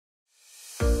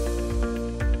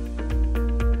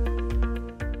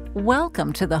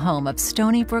Welcome to the home of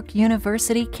Stony Brook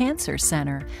University Cancer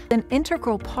Center, an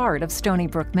integral part of Stony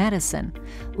Brook Medicine,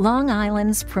 Long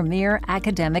Island's premier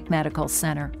academic medical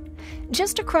center.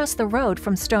 Just across the road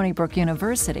from Stony Brook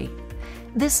University,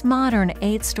 this modern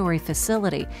 8-story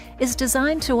facility is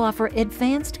designed to offer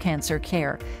advanced cancer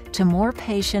care to more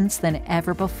patients than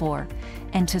ever before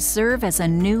and to serve as a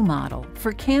new model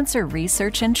for cancer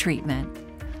research and treatment.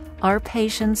 Our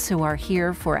patients who are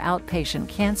here for outpatient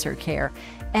cancer care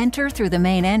enter through the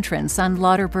main entrance on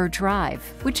Lauterbur Drive,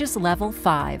 which is level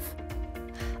 5.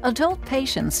 Adult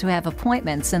patients who have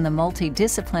appointments in the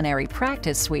multidisciplinary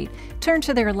practice suite turn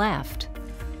to their left.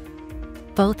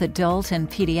 Both adult and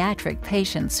pediatric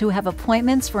patients who have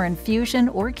appointments for infusion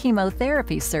or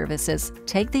chemotherapy services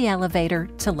take the elevator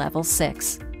to level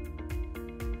 6.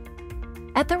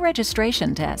 At the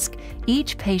registration desk,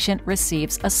 each patient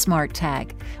receives a smart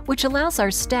tag, which allows our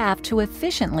staff to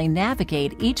efficiently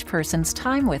navigate each person's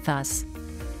time with us.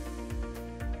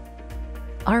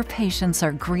 Our patients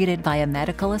are greeted by a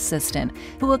medical assistant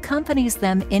who accompanies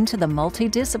them into the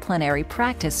multidisciplinary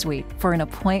practice suite for an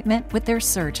appointment with their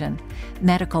surgeon,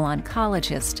 medical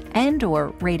oncologist,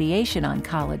 and/or radiation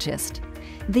oncologist.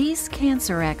 These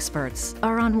cancer experts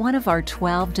are on one of our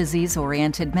 12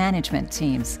 disease-oriented management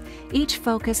teams, each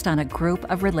focused on a group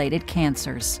of related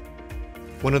cancers.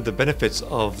 One of the benefits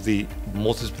of the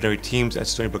multidisciplinary teams at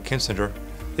Stony Brook Cancer Center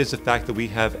is the fact that we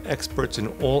have experts in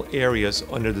all areas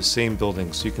under the same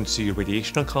building. So you can see your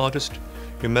radiation oncologist,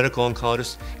 your medical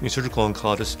oncologist, and your surgical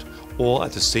oncologist all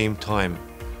at the same time.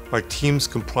 Our teams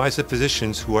comprise of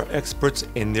physicians who are experts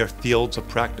in their fields of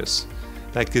practice.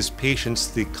 That gives patients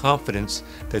the confidence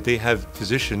that they have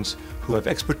physicians who have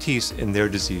expertise in their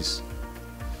disease.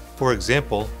 For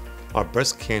example, our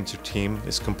breast cancer team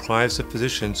is comprised of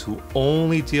physicians who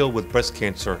only deal with breast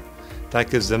cancer. That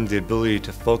gives them the ability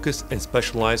to focus and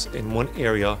specialize in one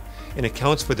area and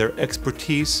accounts for their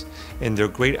expertise and their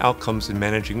great outcomes in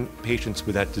managing patients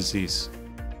with that disease.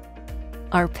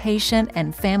 Our patient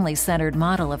and family-centered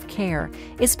model of care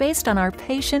is based on our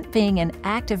patient being an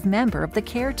active member of the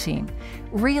care team,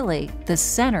 really the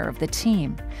center of the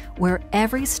team, where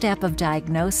every step of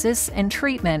diagnosis and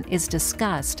treatment is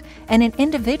discussed and an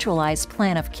individualized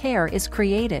plan of care is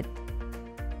created.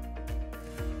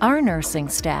 Our nursing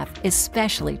staff is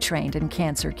specially trained in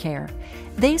cancer care.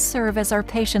 They serve as our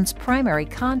patients' primary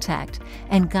contact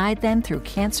and guide them through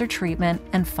cancer treatment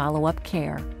and follow-up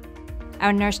care.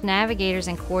 Our nurse navigators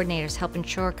and coordinators help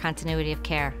ensure continuity of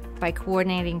care by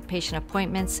coordinating patient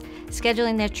appointments,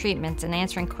 scheduling their treatments, and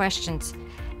answering questions,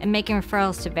 and making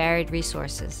referrals to varied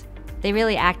resources. They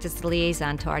really act as the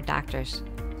liaison to our doctors.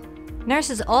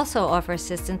 Nurses also offer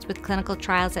assistance with clinical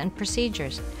trials and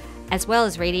procedures, as well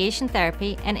as radiation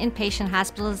therapy and inpatient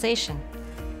hospitalization.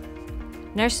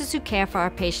 Nurses who care for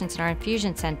our patients in our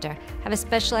infusion center have a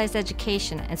specialized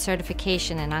education and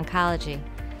certification in oncology.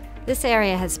 This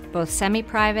area has both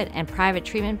semi-private and private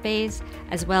treatment bays,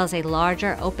 as well as a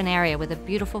larger open area with a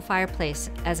beautiful fireplace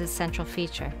as its central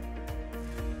feature.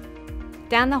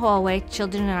 Down the hallway,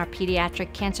 children in our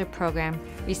pediatric cancer program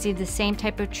receive the same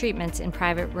type of treatments in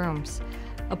private rooms.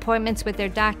 Appointments with their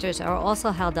doctors are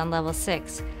also held on level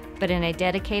 6, but in a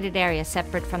dedicated area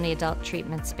separate from the adult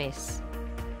treatment space.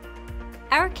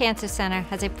 Our cancer center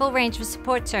has a full range of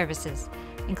support services,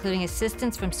 including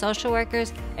assistance from social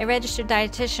workers, a registered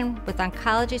dietitian with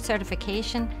oncology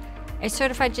certification, a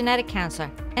certified genetic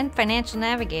counselor, and financial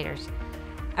navigators.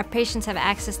 Our patients have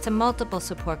access to multiple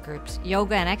support groups,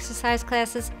 yoga and exercise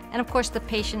classes, and of course the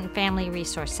Patient and Family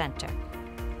Resource Center.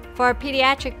 For our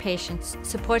pediatric patients,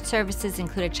 support services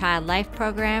include a child life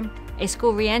program, a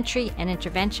school reentry and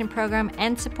intervention program,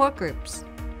 and support groups.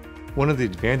 One of the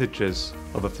advantages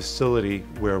of a facility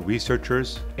where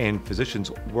researchers and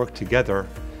physicians work together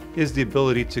is the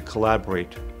ability to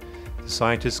collaborate. The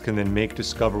scientists can then make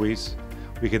discoveries.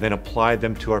 We can then apply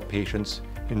them to our patients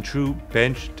in true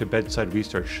bench-to-bedside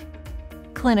research.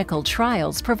 Clinical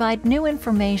trials provide new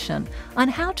information on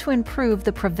how to improve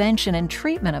the prevention and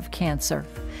treatment of cancer.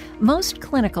 Most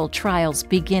clinical trials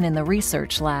begin in the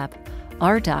research lab.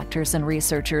 Our doctors and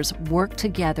researchers work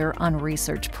together on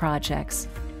research projects.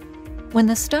 When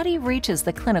the study reaches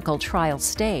the clinical trial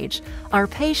stage, our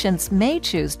patients may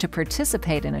choose to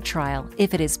participate in a trial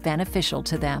if it is beneficial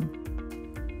to them.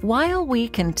 While we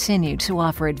continue to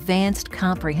offer advanced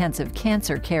comprehensive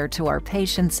cancer care to our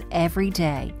patients every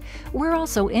day, we're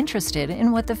also interested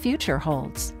in what the future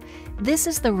holds. This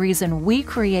is the reason we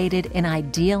created an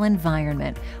ideal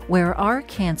environment where our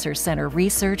cancer center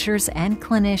researchers and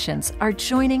clinicians are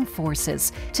joining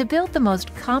forces to build the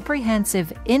most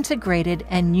comprehensive, integrated,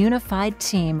 and unified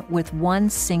team with one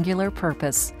singular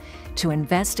purpose: to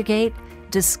investigate,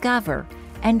 discover,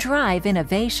 and drive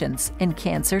innovations in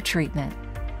cancer treatment.